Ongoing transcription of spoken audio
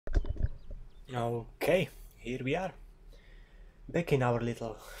Okay, here we are, back in our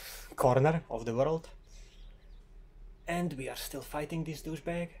little corner of the world, and we are still fighting this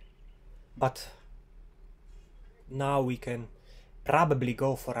douchebag, but now we can probably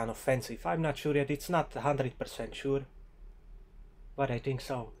go for an offensive. I'm not sure yet, it's not 100% sure, but I think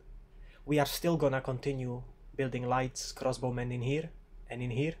so. We are still gonna continue building lights, crossbowmen in here and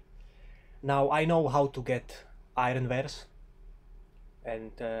in here. Now I know how to get iron wares,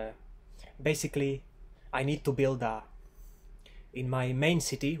 and basically I need to build in my main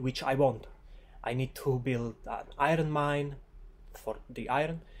city, which I want. I need to build an iron mine for the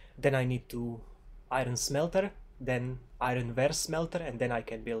iron, then I need to iron smelter, then iron ware smelter, and then I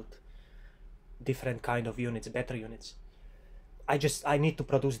can build different kind of units, better units. I need to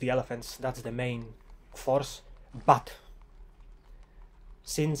produce the elephants, that's the main force, but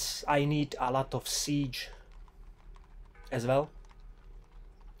since I need a lot of siege as well,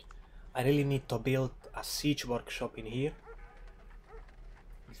 I really need to build a siege workshop in here,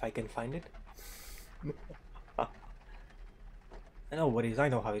 if I can find it. I know what it is, I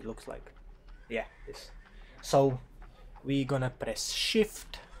know how it looks like. Yeah, this. So we're gonna press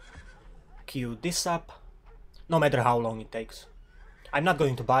shift, queue this up, no matter how long it takes. I'm not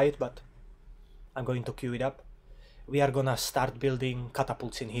going to buy it, but I'm going to queue it up. We are gonna start building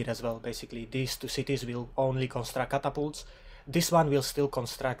catapults in here as well. Basically these two cities will only construct catapults. This one will still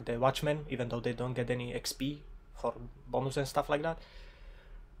construct the watchmen, even though they don't get any XP for bonus and stuff like that.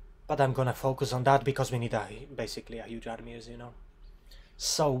 But I'm gonna focus on that because we need basically a huge army, as you know.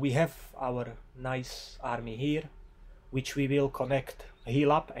 So we have our nice army here, which we will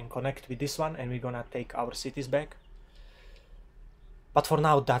heal up and connect with this one, and we're gonna take our cities back. But for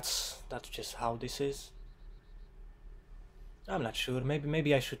now, that's just how this is. I'm not sure.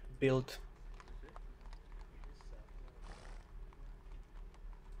 Maybe I should build.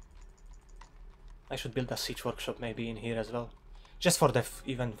 I should build a siege workshop maybe in here as well, just for the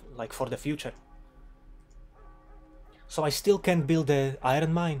even like for the future. So I still can't build a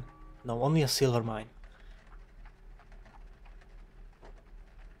iron mine. No, only a silver mine.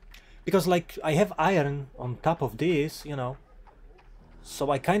 Because like I have iron on top of this, you know.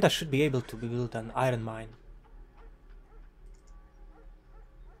 So I kinda should be able to build an iron mine.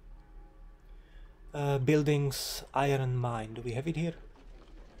 Buildings, iron mine. Do we have it here?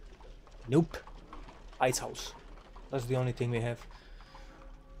 Nope. Ice house. That's the only thing we have.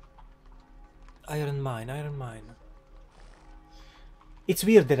 Iron mine, iron mine. It's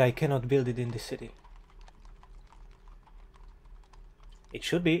weird that I cannot build it in this city. It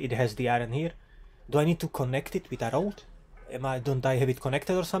should be, it has the iron here. Do I need to connect it with a road? Don't I have it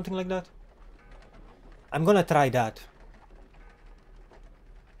connected or something like that? I'm gonna try that.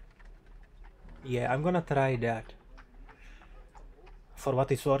 Yeah, I'm gonna try that. For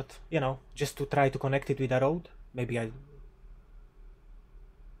what it's worth, you know, just to try to connect it with a road. Maybe I...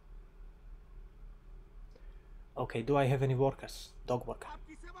 Okay, do I have any workers? Dog worker.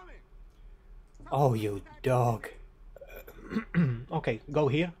 Oh, you dog. Okay, go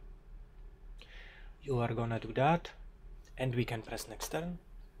here. You are gonna do that. And we can press next turn.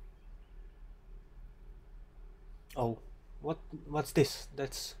 Oh, what's this?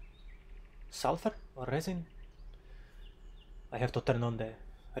 That's sulfur or resin? I have to turn on the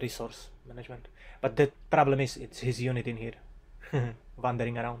resource management. But the problem is, it's his unit in here,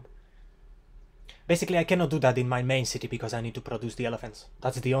 wandering around. Basically, I cannot do that in my main city because I need to produce the elephants.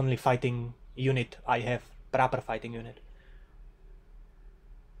 That's the only fighting unit I have, proper fighting unit.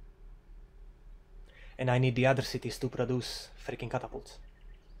 And I need the other cities to produce freaking catapults.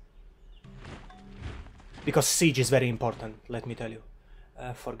 Because siege is very important, let me tell you.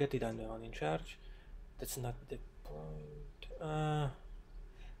 Forget it, I'm the one in charge. That's not the point.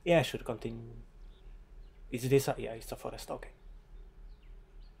 Yeah, I should continue. Is this a... yeah, it's a forest, okay.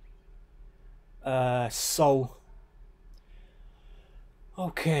 So...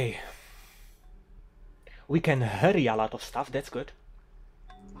 okay. We can hurry a lot of stuff, that's good.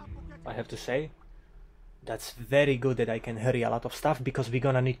 I have to say. That's very good that I can hurry a lot of stuff, because we're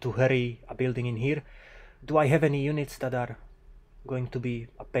gonna need to hurry a building in here. Do I have any units that are going to be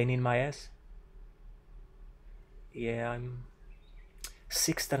a pain in my ass? Yeah, I'm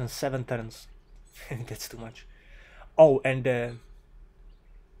 6 turns, 7 turns. That's too much. Oh, and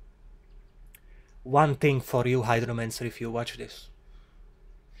one thing for you Hydromancer, if you watch this.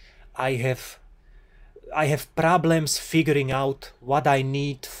 I have problems figuring out what I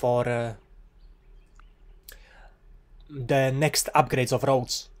need for the next upgrades of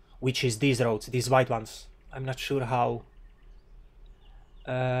roads, which is these roads, these white ones. I'm not sure how.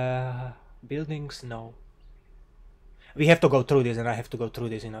 Buildings, no. We have to go through this, and I have to go through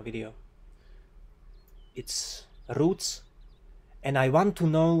this in a video. its roots, and I want to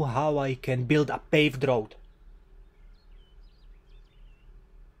know how I can build a paved road.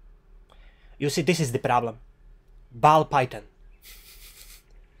 You see, this is the problem. Ball Python.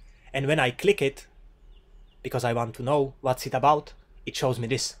 And when I click it, because I want to know what's it about, it shows me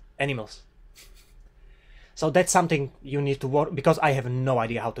this, animals. So that's something you need to work, because I have no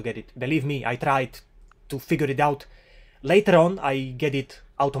idea how to get it. Believe me, I tried to figure it out. Later on, I get it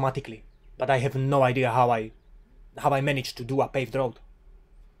automatically, but I have no idea how I managed to do a paved road.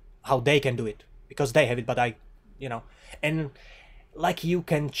 How they can do it, because they have it, but I, you know. And like you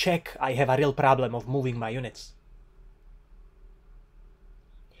can check, I have a real problem of moving my units.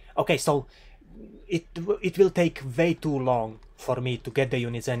 Okay, so it will take way too long for me to get the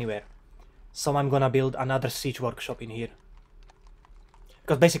units anywhere. So I'm gonna build another siege workshop in here.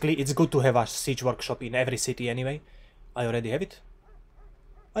 Because basically it's good to have a siege workshop in every city anyway. I already have it.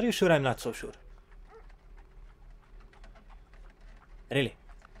 Are you sure? I'm not so sure. Really?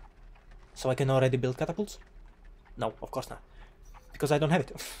 So I can already build catapults? No, of course not. Because I don't have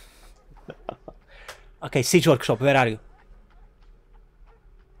it. Okay, siege workshop, where are you?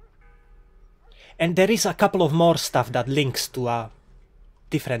 And there is a couple of more stuff that links to a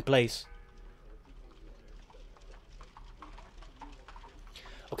different place.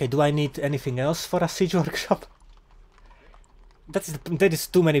 Okay, do I need anything else for a siege workshop? That is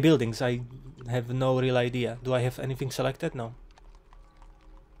too many buildings. I have no real idea. Do I have anything selected? No.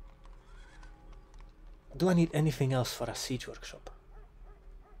 Do I need anything else for a siege workshop?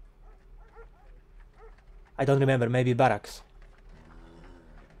 I don't remember. Maybe barracks.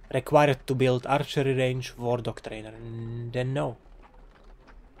 Required to build archery range, war doctriner. Then no.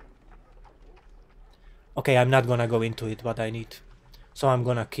 Okay, I'm not gonna go into it what I need. So I'm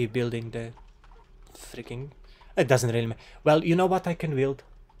gonna keep building the freaking... It doesn't really matter. Well, you know what I can build?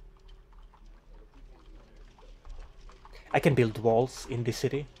 I can build walls in this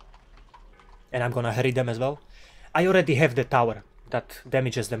city. And I'm gonna hurry them as well. I already have the tower that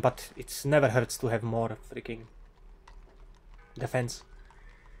damages them, but it never hurts to have more freaking defense.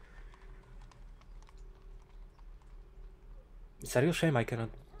 It's a real shame I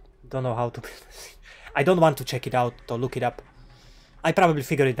don't know how to build this. I don't want to check it out or look it up. I probably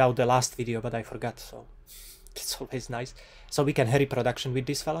figured it out the last video, but I forgot, so it's always nice. So we can hurry production with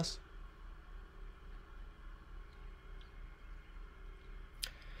these fellas.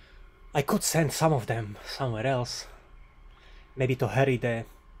 I could send some of them somewhere else. Maybe to hurry the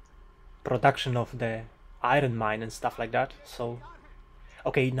production of the iron mine and stuff like that. So,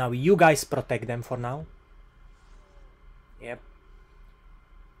 okay, now you guys protect them for now. Yep.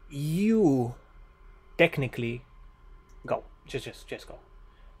 You technically go. Just go.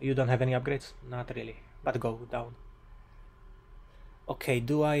 You don't have any upgrades? Not really. But go down. Okay,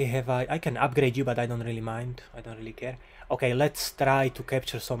 do I have I can upgrade you, but I don't really mind. I don't really care. Okay, let's try to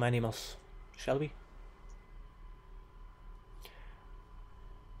capture some animals. Shall we?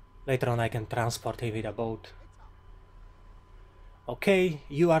 Later on I can transport him with a boat. Okay,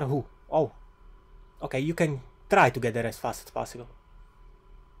 you are who? Oh. Okay, you can try to get there as fast as possible.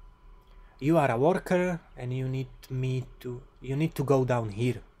 You are a worker and you need to go down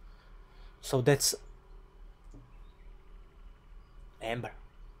here. So that's amber.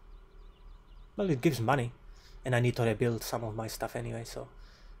 Well, it gives money and I need to rebuild some of my stuff anyway, so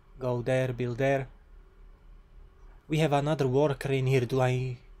go there, build there. We have another worker in here. Do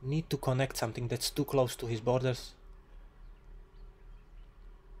I need to connect something that's too close to his borders?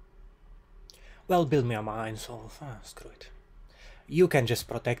 Well, build me a mine, so screw it. You can just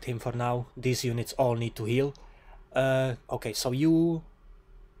protect him for now. These units all need to heal. Okay, so you...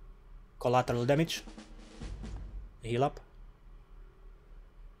 collateral damage. Heal up.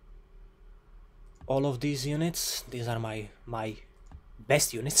 All of these units, these are my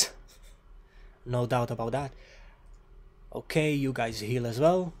best units. No doubt about that. Okay, you guys heal as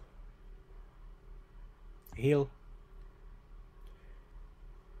well. Heal.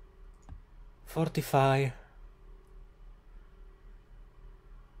 Fortify.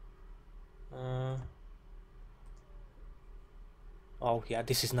 Oh yeah,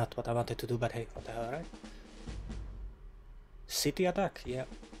 this is not what I wanted to do, but hey, what the hell, right? City attack, yeah.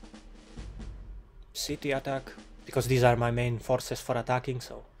 City attack, because these are my main forces for attacking,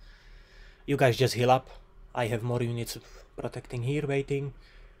 so you guys just heal up. I have more units protecting here, waiting.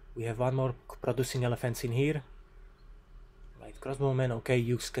 We have one more producing elephants in here. Light crossbowmen, okay,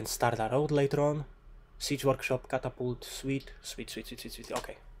 you can start a road later on. Siege workshop, catapult, sweet,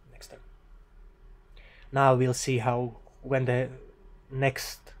 okay, next time. Now we'll see how, when the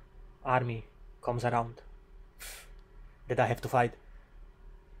next army comes around, that I have to fight.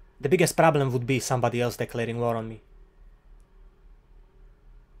 The biggest problem would be somebody else declaring war on me.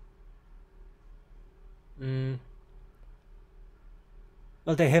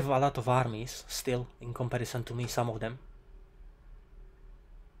 Well, they have a lot of armies still in comparison to me, some of them.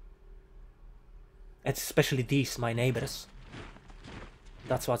 Especially these, my neighbors.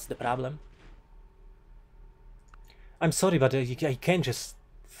 That's what's the problem. I'm sorry, but I can't just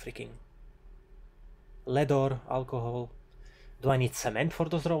freaking... Lead or alcohol. Do I need cement for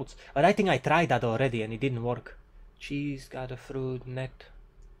those roads? But I think I tried that already and it didn't work. Cheese, got a fruit, net.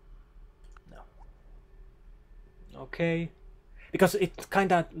 No. Okay. Because it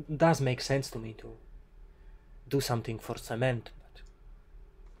kinda does make sense to me to do something for cement. But...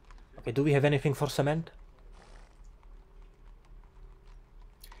 Okay, do we have anything for cement?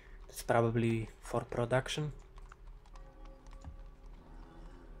 It's probably for production.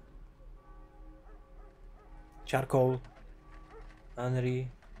 Charcoal, nunnery,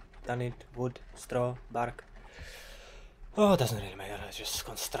 done it, wood, straw, bark. Oh, doesn't really matter, I just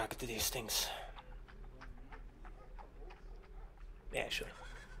construct these things. Yeah, sure.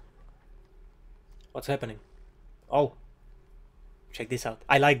 What's happening? Oh, check this out.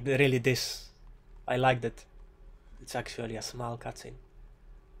 I like really this. I like that. It's actually a small cutscene.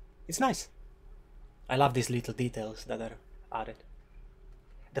 It's nice. I love these little details that are added.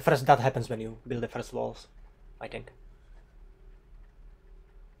 That happens when you build the first walls, I think.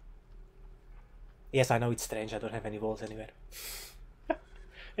 Yes, I know it's strange, I don't have any walls anywhere.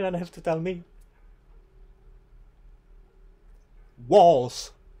 You don't have to tell me.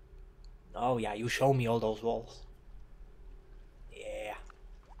 Walls! Oh yeah, you show me all those walls. Yeah.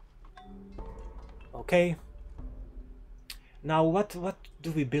 Okay. Now what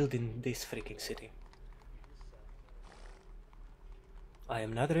do we build in this freaking city? I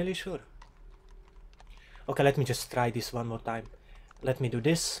am not really sure. Okay, let me just try this one more time. Let me do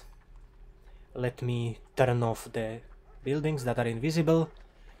this. Let me turn off the buildings that are invisible.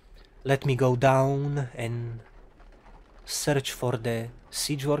 Let me go down and search for the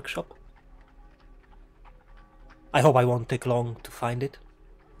siege workshop. I hope I won't take long to find it.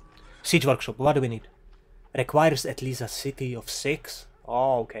 Siege workshop, what do we need? Requires at least a city of 6.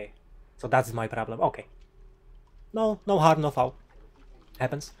 Oh, okay. So that's my problem. Okay. No hard, no foul.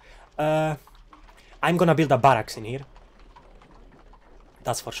 Happens. I'm gonna build a barracks in here.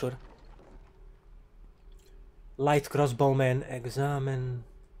 That's for sure. Light crossbowman, examine.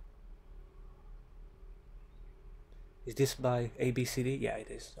 Is this by ABCD? Yeah,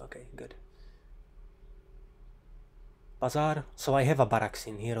 it is. Okay, good. Bazaar. So I have a barracks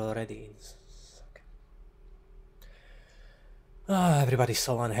in here already. Okay. Ah, everybody's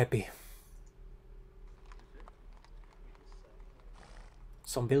so unhappy.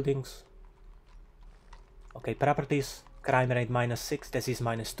 Some buildings. Okay, properties. Crime rate -6. This is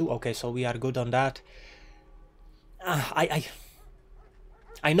 -2. Okay, so we are good on that.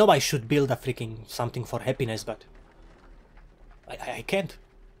 I know I should build a freaking something for happiness, but I can't.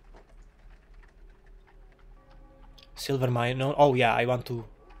 Silver mine. No. Oh yeah, I want to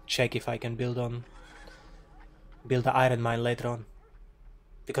check if I can build the iron mine later on,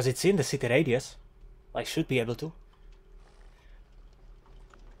 because it's in the city radius. I should be able to.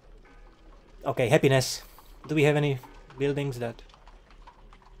 Okay, happiness. Do we have any buildings that...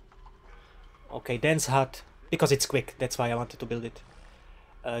 Okay, dense hut, because it's quick, that's why I wanted to build it.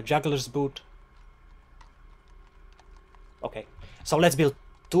 Juggler's boot. Okay, so let's build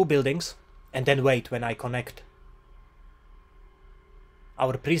 2 buildings and then wait when I connect.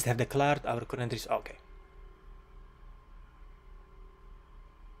 Our priests have declared our current is... Okay.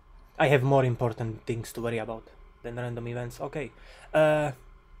 I have more important things to worry about than random events. Okay.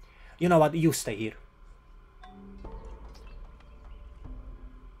 You know what? You stay here.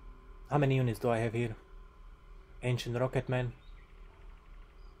 How many units do I have here? Ancient Rocketman.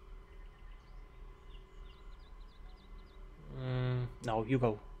 No, you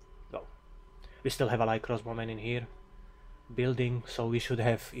go. Go. We still have a light crossbowman in here. Building, so we should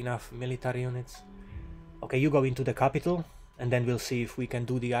have enough military units. Okay, you go into the capital, and then we'll see if we can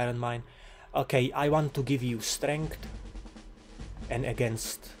do the iron mine. Okay, I want to give you strength, and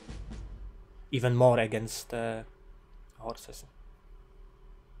against... even more against horses.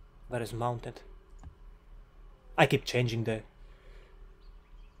 Where is mounted? I keep changing the...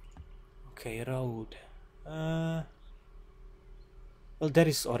 Okay, road. Well, there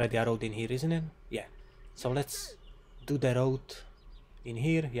is already a road in here, isn't it? Yeah. So let's do the road in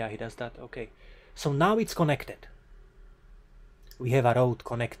here. Yeah, he does that. Okay. So now it's connected. We have a road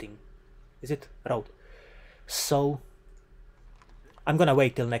connecting. Is it? Road. So I'm gonna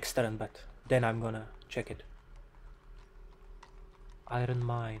wait till next turn, but then I'm gonna check it. Iron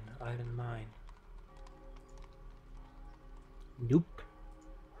mine, iron mine. Nope.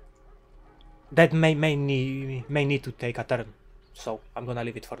 That may need to take a turn, so I'm gonna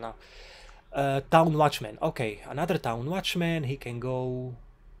leave it for now. Town watchman. Okay, another town watchman. He can go.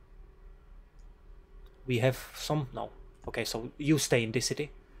 We have some. No. Okay, so you stay in this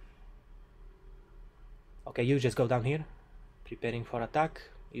city. Okay, you just go down here. Preparing for attack.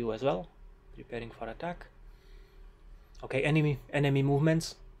 You as well. Preparing for attack. Okay, enemy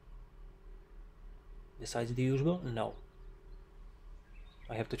movements. Besides the usual? No.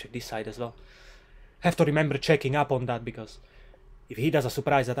 I have to check this side as well. Have to remember checking up on that, because if he does a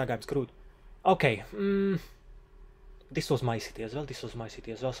surprise attack, I'm screwed. Okay. This was my city as well. This was my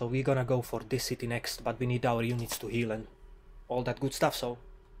city as well. So we're gonna go for this city next, but we need our units to heal and all that good stuff. So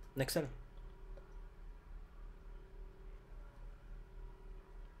next turn.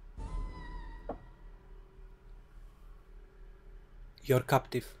 You're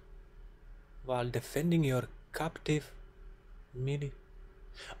captive. While defending your captive melee.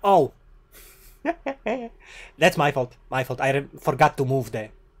 Oh! That's my fault. My fault. I forgot to move there.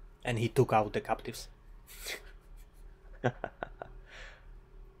 And he took out the captives.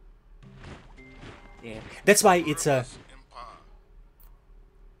 Yeah. That's why it's a...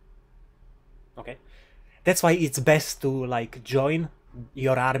 Okay. That's why it's best to like join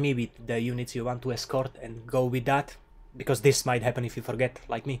your army with the units you want to escort and go with that. Because this might happen if you forget,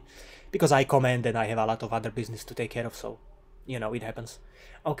 like me. Because I command and I have a lot of other business to take care of, so... You know, it happens.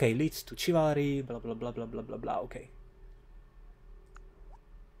 Okay, leads to chivalry, blah blah blah blah blah blah blah, okay.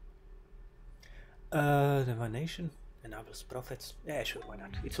 Divination, enables prophets. Yeah, sure, why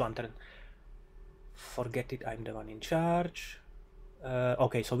not? It's one turn. Forget it, I'm the one in charge.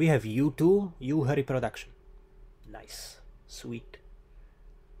 Okay, so we have you two, you hurry production. Nice. Sweet.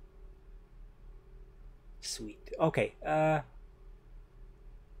 Sweet. Okay,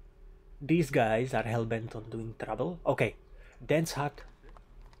 these guys are hellbent on doing trouble. Okay, dense hut.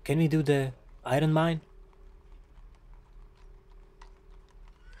 Can we do the iron mine?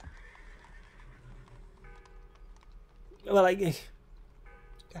 Well,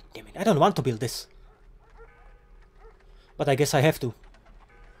 God damn it, I don't want to build this. But I guess I have to.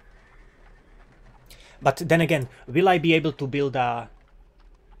 But then again, will I be able to build a...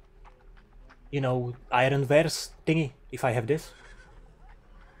 You know, iron wares thingy if I have this?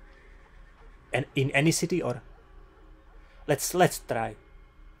 And in any city, or... Let's try.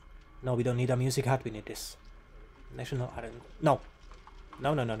 No, we don't need a music hut, we need this. National Iron... No.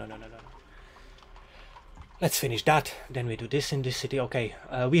 No. Let's finish that, then we do this in this city. Okay,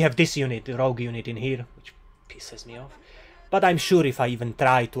 we have this unit, the rogue unit in here, which pisses me off. But I'm sure if I even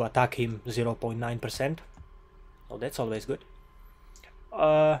try to attack him, 0.9%. Oh, that's always good.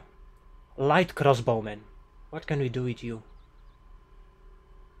 Light crossbowman. What can we do with you?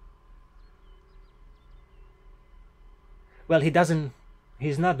 Well,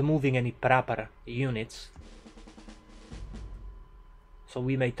 he's not moving any proper units. So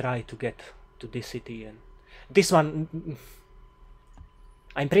we may try to get to this city, and this one,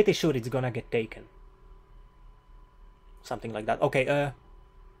 I'm pretty sure it's gonna get taken. Something like that. Okay,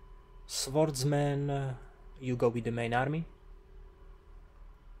 swordsman, you go with the main army.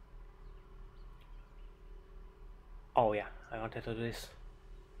 Oh yeah, I wanted to do this.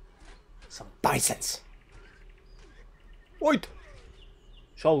 Some bisons. Wait!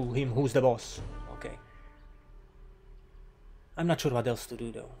 Show him who's the boss. Okay. I'm not sure what else to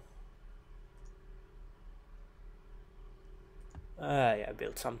do though. Yeah,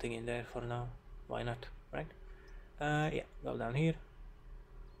 build something in there for now. Why not, right? Yeah, go down here.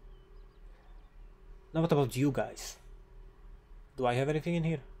 Now what about you guys? Do I have anything in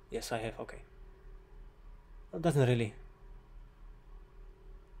here? Yes, I have, okay. Well, doesn't really...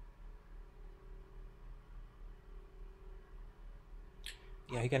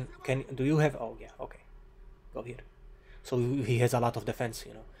 Yeah, he can... Do you have... Oh, yeah, okay. Go here. So he has a lot of defense,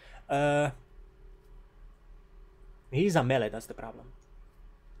 you know. He's a melee, that's the problem.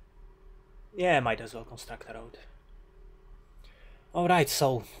 Yeah, might as well construct a road. Alright,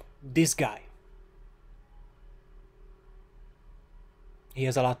 so this guy. He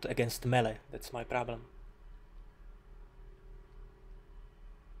has a lot against melee, that's my problem.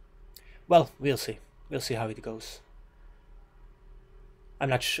 Well, we'll see. We'll see how it goes.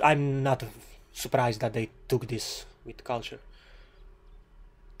 I'm not surprised that they took this with culture.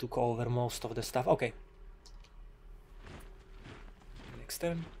 Took over most of the stuff. Okay. Next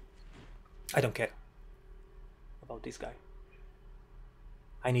turn. I don't care about this guy.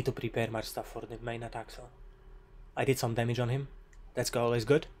 I need to prepare my stuff for the main attack, so I did some damage on him. That's always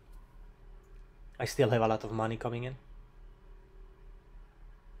good. I still have a lot of money coming in.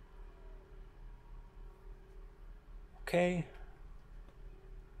 Okay.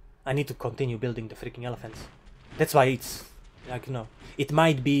 I need to continue building the freaking elephants. That's why it's like, you know, it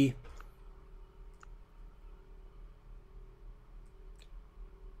might be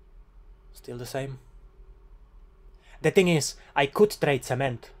still the same. The thing is, I could trade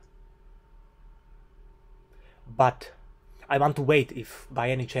cement, but I want to wait if by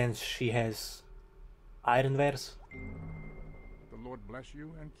any chance she has ironwares. The Lord bless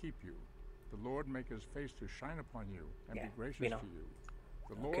you and keep you. The Lord make his face to shine upon you and be gracious to you.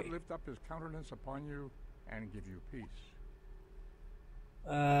 The Lord lift up his countenance upon you and give you peace.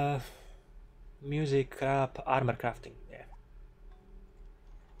 Music, crap, armor crafting, yeah.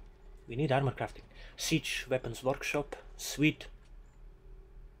 We need armor crafting. Siege weapons workshop, sweet.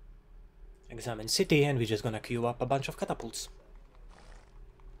 Examine city, and we're just gonna queue up a bunch of catapults.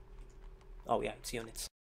 Oh yeah, it's units.